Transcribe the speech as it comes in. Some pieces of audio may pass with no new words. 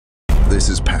This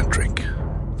is Patrick,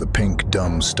 the pink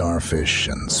dumb starfish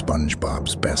and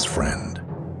SpongeBob's best friend.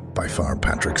 By far,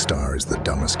 Patrick Star is the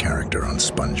dumbest character on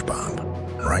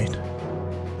SpongeBob, right?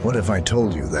 What if I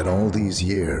told you that all these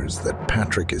years that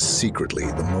Patrick is secretly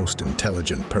the most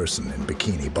intelligent person in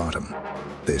Bikini Bottom?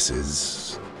 This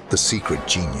is the secret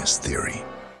genius theory.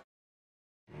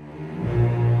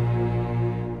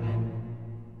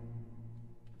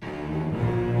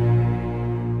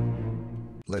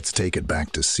 Let's take it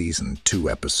back to Season 2,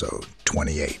 Episode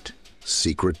 28,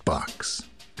 Secret Box.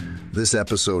 This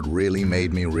episode really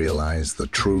made me realize the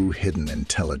true hidden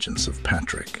intelligence of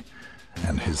Patrick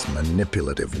and his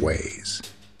manipulative ways.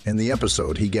 In the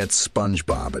episode, he gets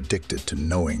SpongeBob addicted to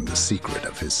knowing the secret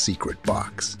of his secret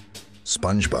box.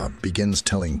 SpongeBob begins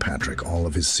telling Patrick all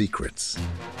of his secrets,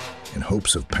 in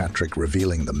hopes of Patrick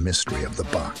revealing the mystery of the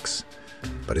box.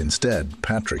 But instead,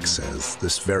 Patrick says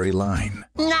this very line.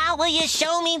 Now will you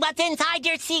show me what's inside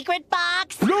your secret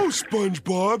box? No,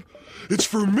 SpongeBob. It's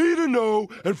for me to know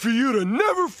and for you to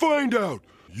never find out.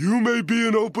 You may be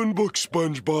an open book,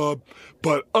 SpongeBob,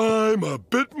 but I'm a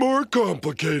bit more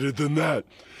complicated than that.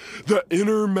 The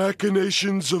inner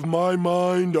machinations of my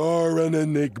mind are an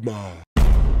enigma.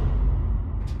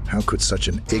 How could such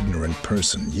an ignorant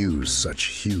person use such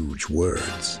huge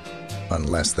words?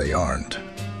 Unless they aren't.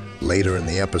 Later in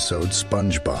the episode,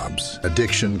 SpongeBob's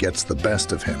addiction gets the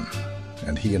best of him,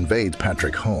 and he invades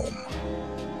Patrick's home.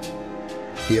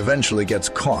 He eventually gets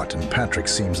caught, and Patrick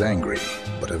seems angry,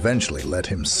 but eventually let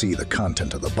him see the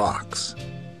content of the box.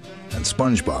 And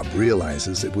SpongeBob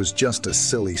realizes it was just a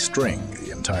silly string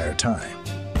the entire time.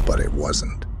 But it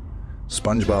wasn't.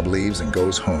 SpongeBob leaves and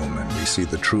goes home, and we see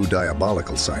the true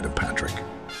diabolical side of Patrick.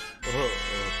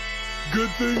 Good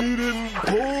thing he didn't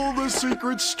pull the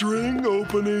secret string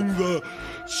opening the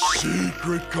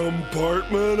secret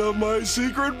compartment of my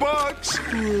secret box,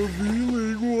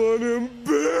 revealing one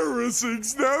embarrassing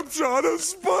snapshot of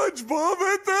SpongeBob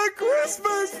at the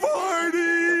Christmas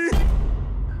party!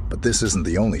 But this isn't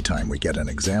the only time we get an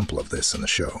example of this in the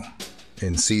show.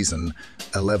 In Season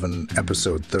 11,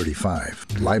 Episode 35,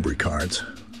 Library Cards,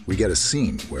 we get a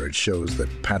scene where it shows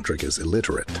that Patrick is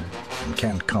illiterate and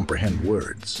can't comprehend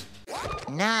words.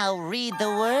 Now read the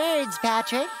words,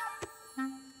 Patrick.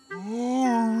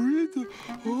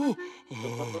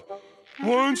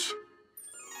 Once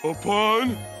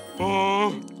upon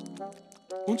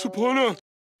a...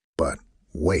 But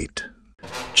wait.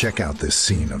 Check out this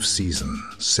scene of Season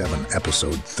 7,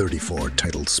 Episode 34,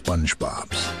 titled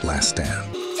SpongeBob's Last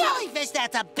Stand. Jellyfish,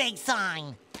 that's a big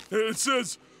sign. It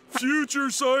says, future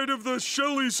side of the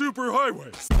Shelley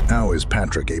Superhighway. How is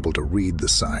Patrick able to read the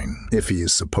sign if he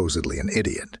is supposedly an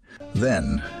idiot?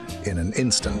 Then, in an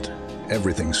instant,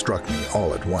 everything struck me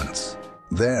all at once.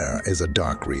 There is a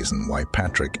dark reason why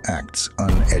Patrick acts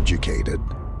uneducated,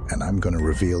 and I'm going to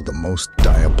reveal the most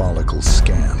diabolical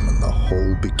scam in the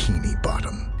whole Bikini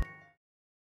Bottom.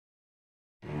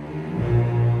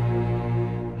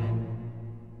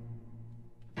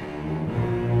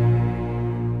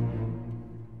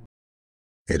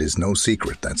 It is no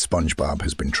secret that SpongeBob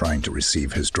has been trying to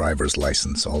receive his driver's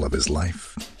license all of his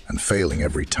life, and failing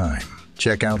every time.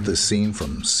 Check out this scene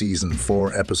from Season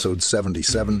 4, Episode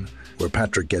 77, where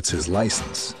Patrick gets his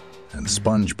license, and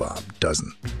SpongeBob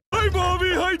doesn't. Hi,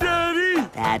 Bobby! Hi, Daddy!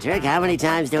 Patrick, how many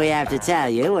times do we have to tell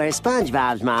you we're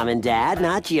SpongeBob's mom and dad,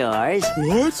 not yours?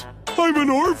 What? I'm an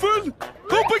orphan?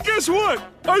 Oh, but guess what?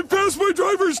 I passed my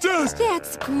driver's test!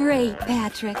 That's great,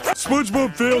 Patrick.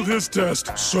 SpongeBob failed his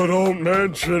test, so don't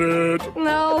mention it.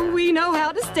 No, we know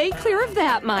how to stay clear of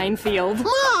that minefield.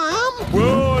 Mom!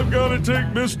 Well, I've got to take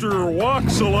Mr.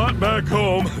 Walks-a-Lot back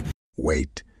home.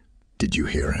 Wait, did you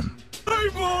hear him? Hi,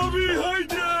 Bobby! Hi,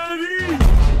 Daddy!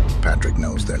 Patrick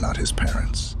knows they're not his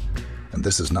parents. And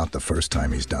this is not the first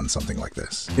time he's done something like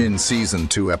this. In Season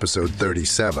 2, Episode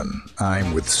 37,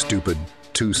 I'm with Stupid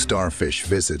 2 Starfish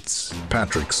Visits,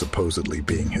 Patrick supposedly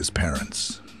being his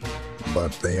parents.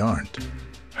 But they aren't.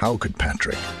 How could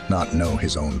Patrick not know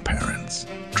his own parents?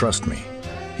 Trust me,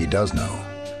 he does know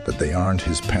that they aren't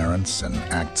his parents and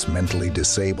acts mentally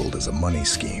disabled as a money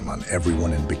scheme on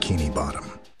everyone in Bikini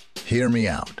Bottom. Hear me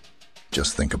out.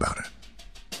 Just think about it.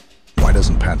 Why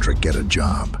doesn't Patrick get a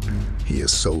job? He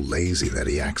is so lazy that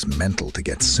he acts mental to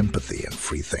get sympathy and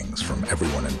free things from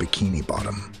everyone in Bikini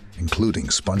Bottom, including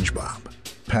SpongeBob.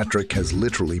 Patrick has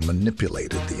literally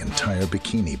manipulated the entire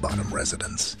Bikini Bottom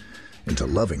residents into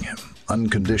loving him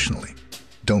unconditionally.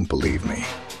 Don't believe me?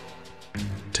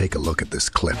 Take a look at this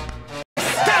clip.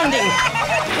 Astounding!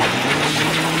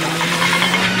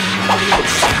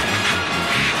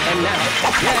 And now,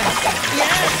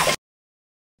 yes!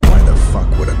 Why the fuck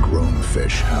would a grown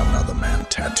fish have another man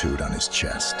tattooed on his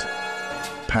chest?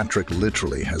 Patrick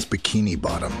literally has Bikini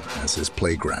Bottom as his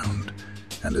playground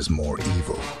and is more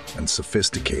evil and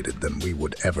sophisticated than we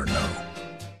would ever know.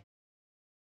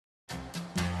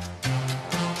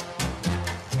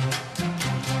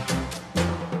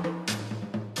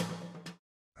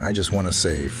 I just want to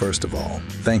say, first of all,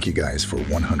 thank you guys for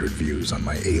 100 views on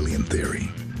my alien theory.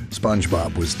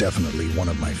 SpongeBob was definitely one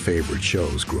of my favorite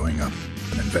shows growing up,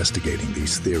 and investigating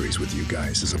these theories with you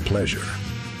guys is a pleasure.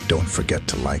 Don't forget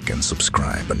to like and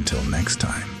subscribe. Until next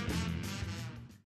time.